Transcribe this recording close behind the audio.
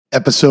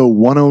Episode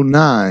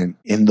 109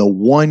 in the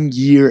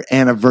 1-year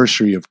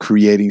anniversary of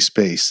creating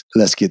space.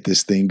 Let's get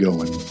this thing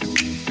going.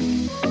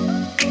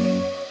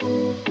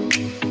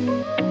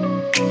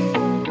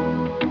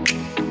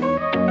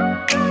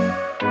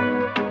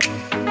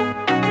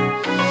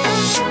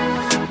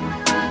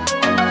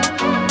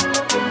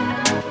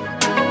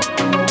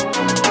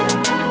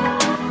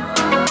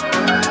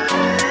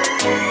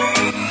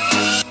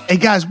 Hey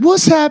guys,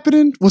 what's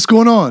happening? What's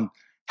going on?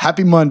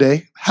 Happy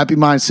Monday. Happy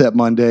Mindset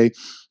Monday.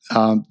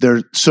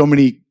 There's so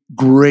many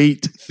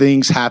great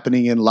things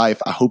happening in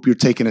life. I hope you're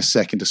taking a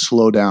second to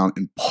slow down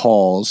and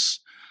pause,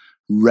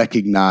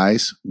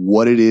 recognize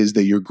what it is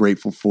that you're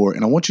grateful for.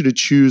 And I want you to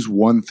choose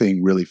one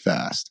thing really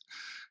fast.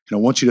 And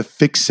I want you to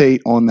fixate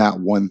on that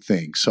one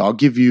thing. So I'll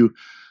give you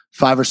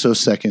 5 or so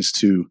seconds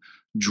to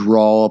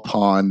draw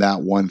upon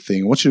that one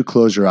thing. I want you to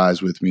close your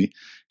eyes with me.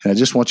 And I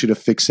just want you to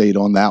fixate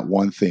on that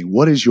one thing.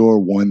 What is your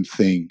one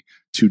thing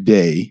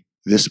today,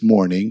 this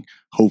morning?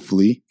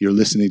 Hopefully you're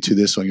listening to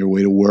this on your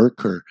way to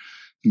work or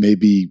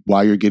maybe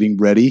while you're getting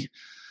ready.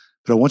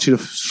 But I want you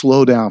to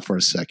slow down for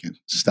a second.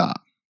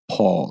 Stop,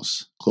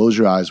 pause, close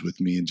your eyes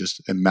with me and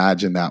just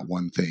imagine that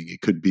one thing.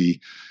 It could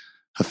be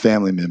a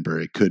family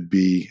member. It could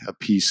be a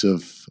piece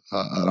of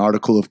an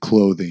article of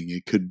clothing.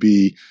 It could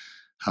be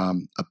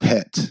a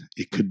pet.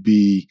 It could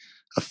be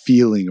a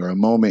feeling or a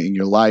moment in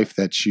your life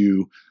that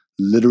you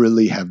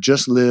literally have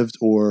just lived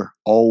or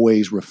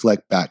always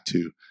reflect back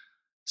to.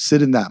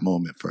 Sit in that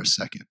moment for a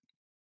second.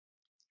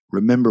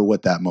 Remember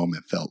what that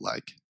moment felt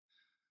like.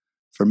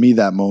 For me,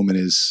 that moment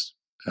is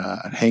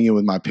hanging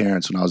with my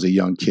parents when I was a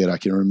young kid. I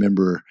can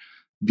remember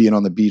being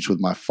on the beach with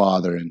my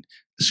father and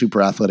a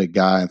super athletic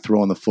guy and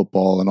throwing the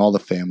football and all the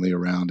family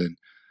around. And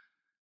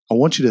I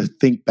want you to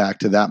think back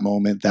to that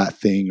moment, that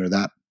thing, or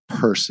that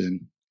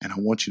person. And I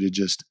want you to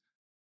just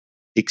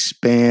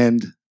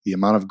expand the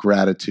amount of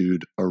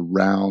gratitude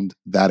around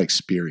that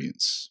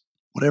experience,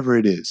 whatever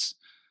it is.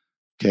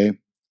 Okay.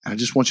 And I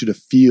just want you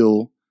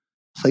to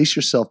place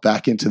yourself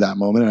back into that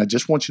moment. And I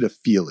just want you to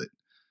feel it.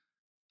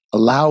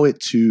 Allow it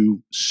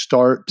to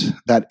start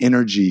that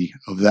energy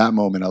of that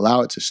moment.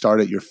 Allow it to start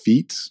at your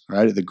feet,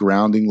 right? At the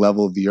grounding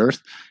level of the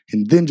earth.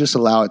 And then just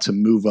allow it to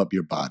move up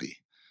your body.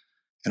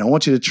 And I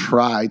want you to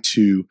try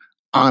to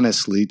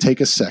honestly take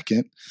a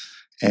second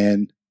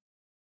and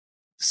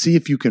see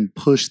if you can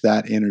push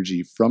that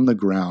energy from the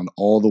ground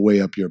all the way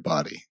up your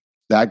body.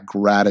 That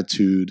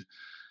gratitude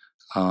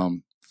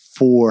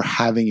for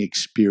having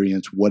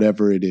experienced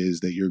whatever it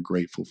is that you're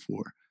grateful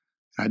for.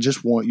 I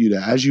just want you to,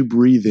 as you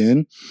breathe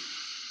in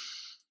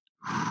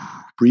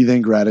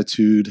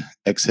gratitude,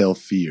 exhale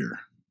fear,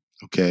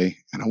 okay?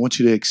 And I want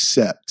you to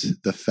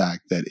accept the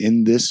fact that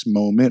in this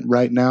moment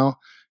right now,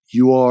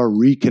 you are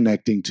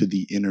reconnecting to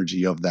the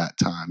energy of that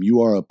time.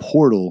 You are a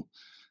portal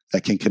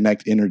that can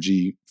connect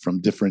energy from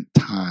different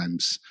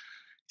times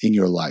in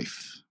your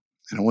life.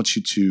 And I want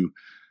you to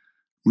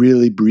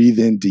really breathe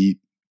in deep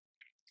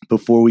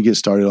before we get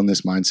started on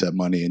this Mindset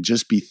Monday and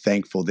just be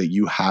thankful that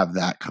you have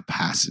that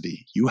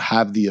capacity. You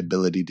have the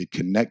ability to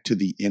connect to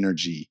the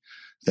energy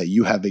that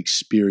you have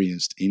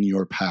experienced in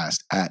your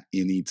past at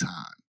any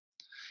time.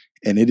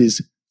 And it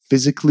is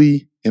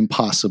physically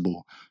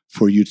impossible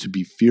for you to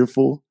be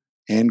fearful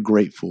and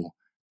grateful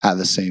at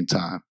the same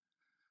time.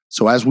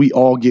 So as we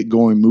all get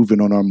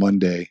moving on our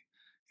Monday,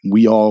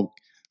 we all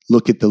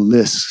look at the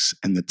lists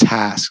and the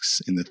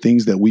tasks and the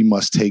things that we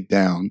must take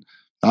down,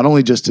 not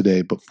only just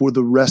today, but for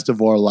the rest of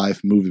our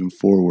life moving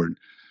forward,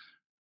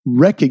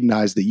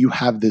 recognize that you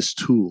have this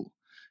tool.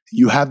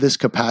 You have this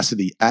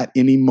capacity at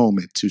any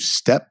moment to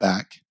step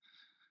back,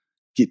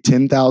 get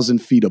 10,000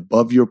 feet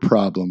above your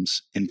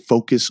problems, and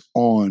focus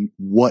on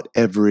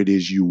whatever it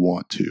is you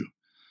want to.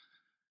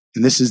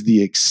 And this is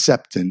the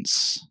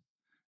acceptance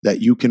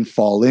that you can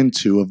fall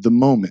into of the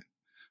moment,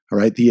 all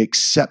right? The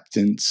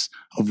acceptance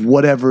of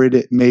whatever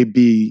it may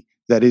be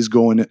that is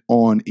going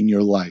on in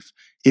your life.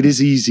 It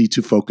is easy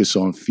to focus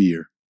on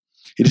fear.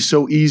 It is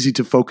so easy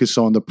to focus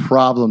on the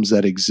problems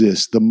that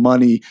exist, the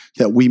money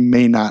that we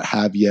may not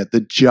have yet,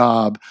 the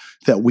job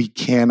that we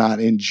cannot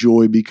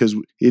enjoy because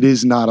it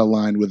is not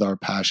aligned with our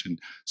passion.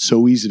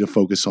 So easy to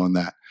focus on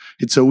that.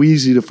 It's so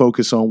easy to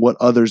focus on what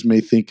others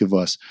may think of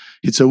us.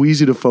 It's so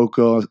easy to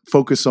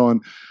focus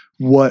on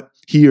what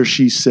he or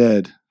she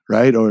said,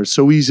 right? Or it's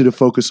so easy to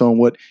focus on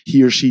what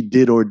he or she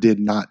did or did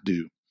not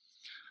do.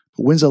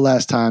 But when's the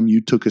last time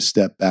you took a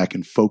step back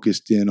and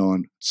focused in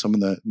on some of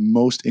the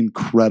most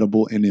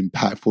incredible and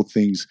impactful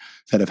things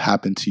that have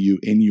happened to you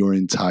in your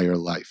entire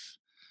life?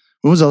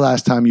 When was the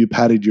last time you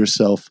patted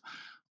yourself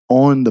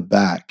on the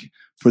back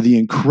for the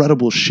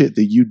incredible shit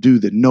that you do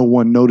that no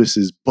one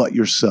notices but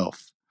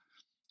yourself?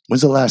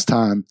 When's the last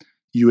time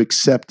you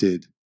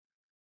accepted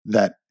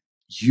that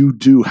you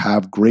do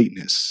have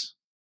greatness,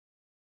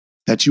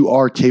 that you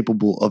are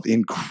capable of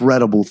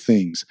incredible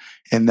things,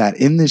 and that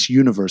in this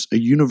universe, a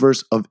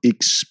universe of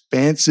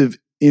expansive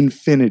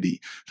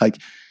infinity, like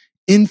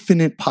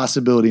infinite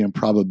possibility and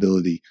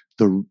probability,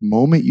 the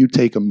moment you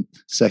take a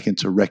second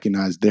to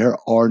recognize there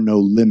are no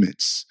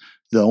limits,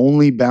 the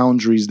only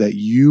boundaries that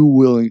you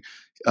will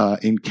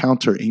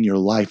encounter in your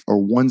life are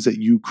ones that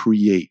you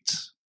create.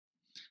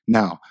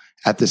 Now,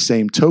 at the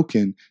same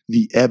token,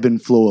 the ebb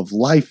and flow of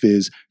life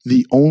is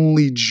the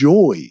only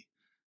joy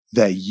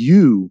that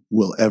you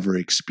will ever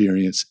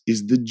experience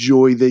is the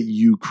joy that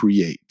you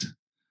create.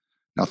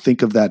 Now,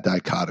 think of that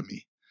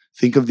dichotomy.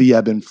 Think of the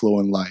ebb and flow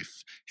in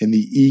life and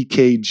the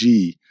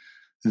EKG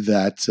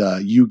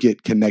that you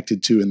get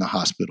connected to in the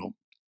hospital.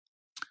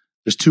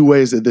 There's two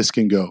ways that this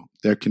can go.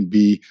 There can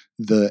be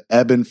the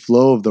ebb and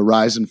flow of the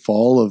rise and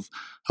fall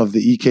of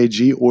the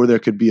EKG, or there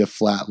could be a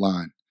flat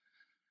line.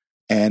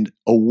 And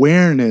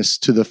awareness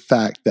to the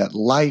fact that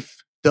life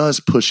does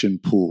push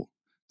and pull,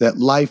 that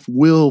life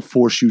will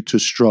force you to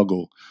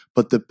struggle,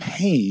 but the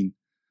pain,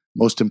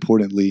 most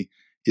importantly,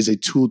 is a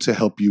tool to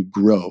help you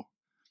grow.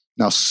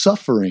 Now,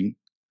 suffering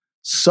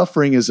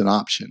is an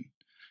option.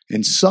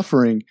 And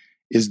suffering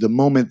is the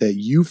moment that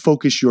you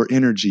focus your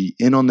energy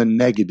in on the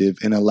negative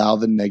and allow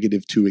the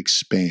negative to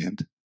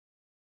expand.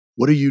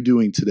 What are you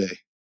doing today?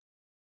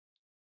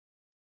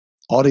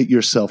 Audit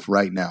yourself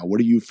right now. What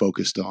are you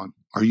focused on?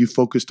 Are you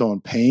focused on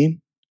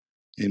pain?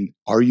 And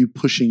are you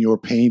pushing your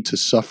pain to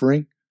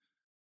suffering?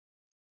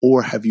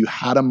 Or have you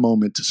had a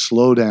moment to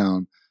slow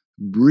down,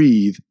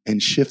 breathe,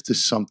 and shift to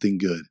something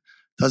good?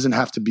 Doesn't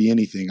have to be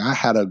anything. I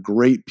had a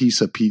great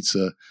piece of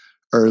pizza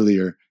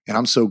earlier, and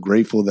I'm so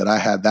grateful that I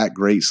had that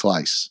great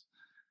slice.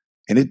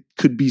 And it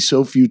could be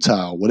so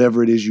futile,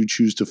 whatever it is you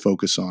choose to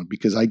focus on,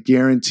 because I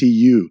guarantee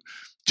you,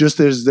 just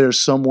as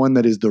there's someone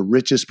that is the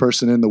richest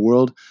person in the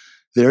world,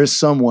 there is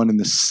someone in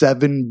the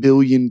 7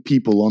 billion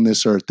people on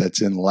this earth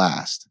that's in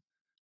last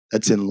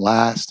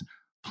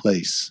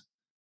place.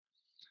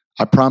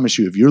 I promise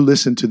you, if you're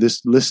listening to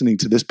this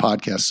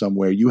podcast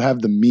somewhere, you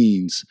have the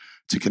means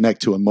to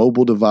connect to a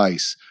mobile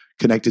device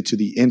connected to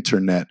the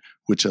internet,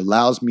 which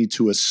allows me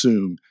to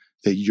assume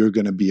that you're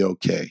going to be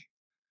okay.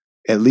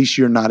 At least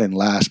you're not in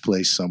last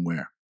place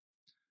somewhere.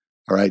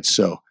 All right.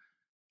 So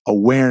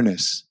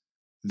awareness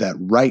that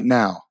right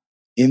now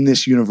in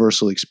this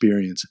universal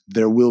experience,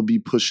 there will be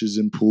pushes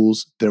and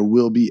pulls. There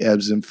will be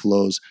ebbs and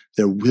flows.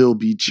 There will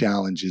be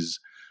challenges,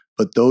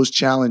 but those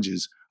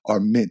challenges are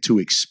meant to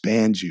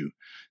expand you.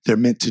 They're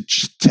meant to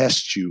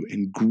test you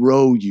and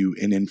grow you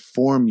and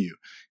inform you.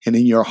 And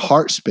in your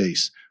heart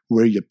space,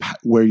 where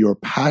your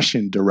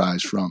passion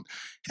derives from,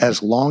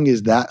 as long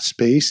as that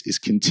space is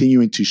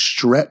continuing to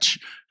stretch,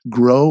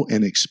 grow,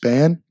 and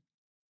expand,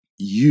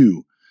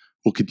 you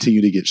will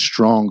continue to get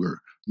stronger,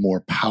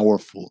 more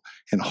powerful,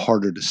 and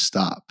harder to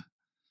stop.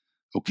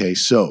 Okay,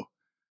 so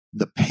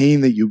the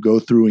pain that you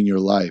go through in your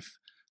life,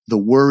 the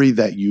worry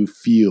that you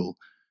feel,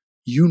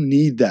 you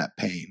need that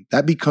pain.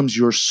 That becomes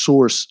your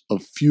source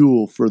of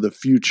fuel for the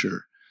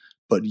future.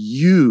 But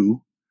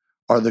you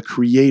are the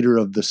creator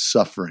of the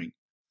suffering.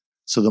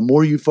 So the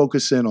more you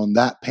focus in on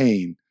that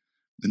pain,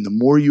 and the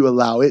more you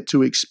allow it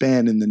to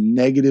expand in the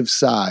negative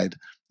side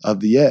of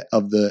the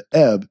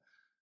ebb,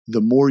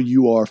 the more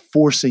you are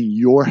forcing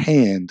your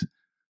hand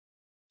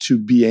to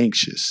be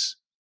anxious,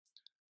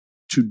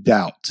 to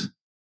doubt,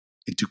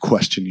 and to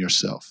question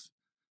yourself.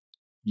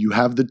 You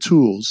have the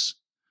tools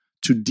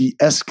to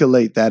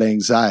de-escalate that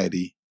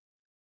anxiety,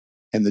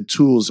 and the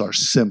tools are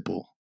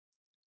simple.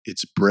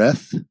 It's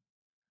breath,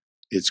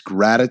 it's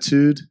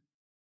gratitude,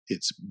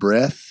 it's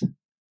breath,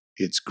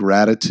 it's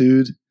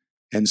gratitude,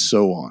 and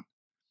so on.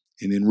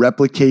 And in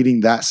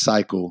replicating that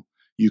cycle,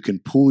 you can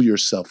pull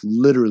yourself,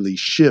 literally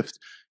shift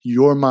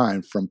your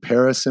mind from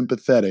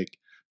parasympathetic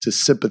to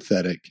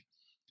sympathetic,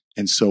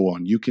 and so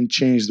on. You can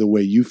change the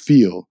way you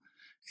feel,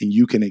 and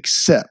you can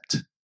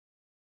accept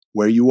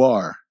where you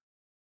are,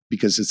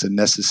 because it's a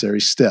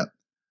necessary step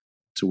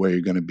to where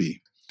you're going to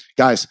be.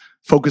 Guys,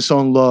 focus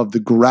on love.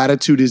 The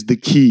gratitude is the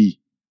key.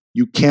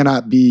 You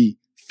cannot be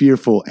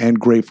fearful and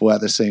grateful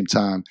at the same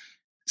time.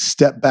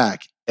 Step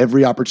back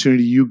every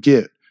opportunity you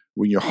get.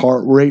 When your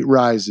heart rate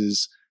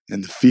rises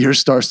and the fear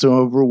starts to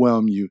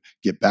overwhelm you,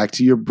 get back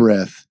to your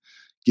breath,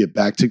 get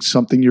back to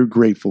something you're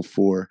grateful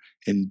for,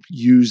 and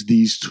use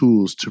these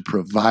tools to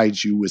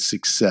provide you with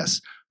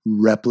success.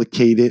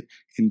 Replicate it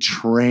and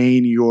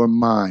train your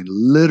mind.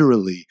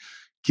 Literally,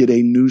 get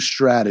a new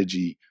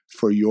strategy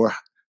for your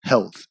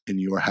health and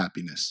your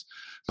happiness.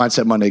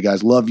 Mindset Monday,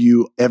 guys. Love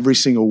you. Every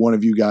single one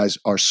of you guys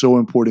are so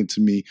important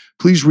to me.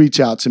 Please reach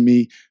out to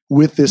me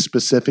with this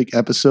specific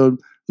episode.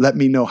 Let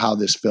me know how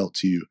this felt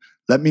to you.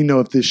 Let me know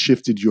if this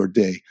shifted your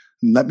day.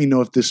 Let me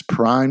know if this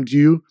primed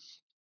you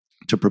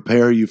to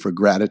prepare you for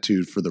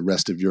gratitude for the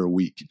rest of your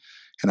week.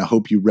 And I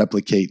hope you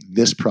replicate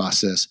this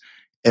process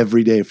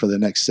every day for the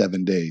next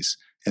 7 days.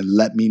 And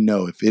let me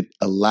know if it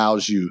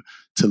allows you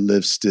to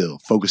live still,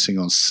 focusing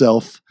on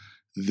self,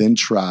 then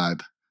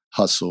tribe,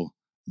 hustle,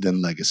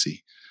 then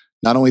legacy.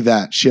 Not only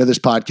that, share this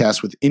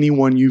podcast with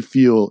anyone you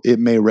feel it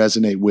may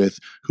resonate with,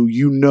 who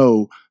you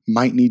know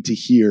might need to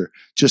hear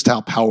just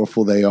how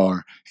powerful they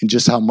are and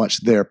just how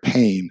much their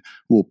pain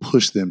will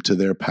push them to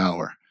their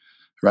power.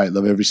 Right?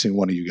 Love every single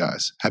one of you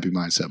guys. Happy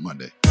Mindset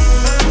Monday.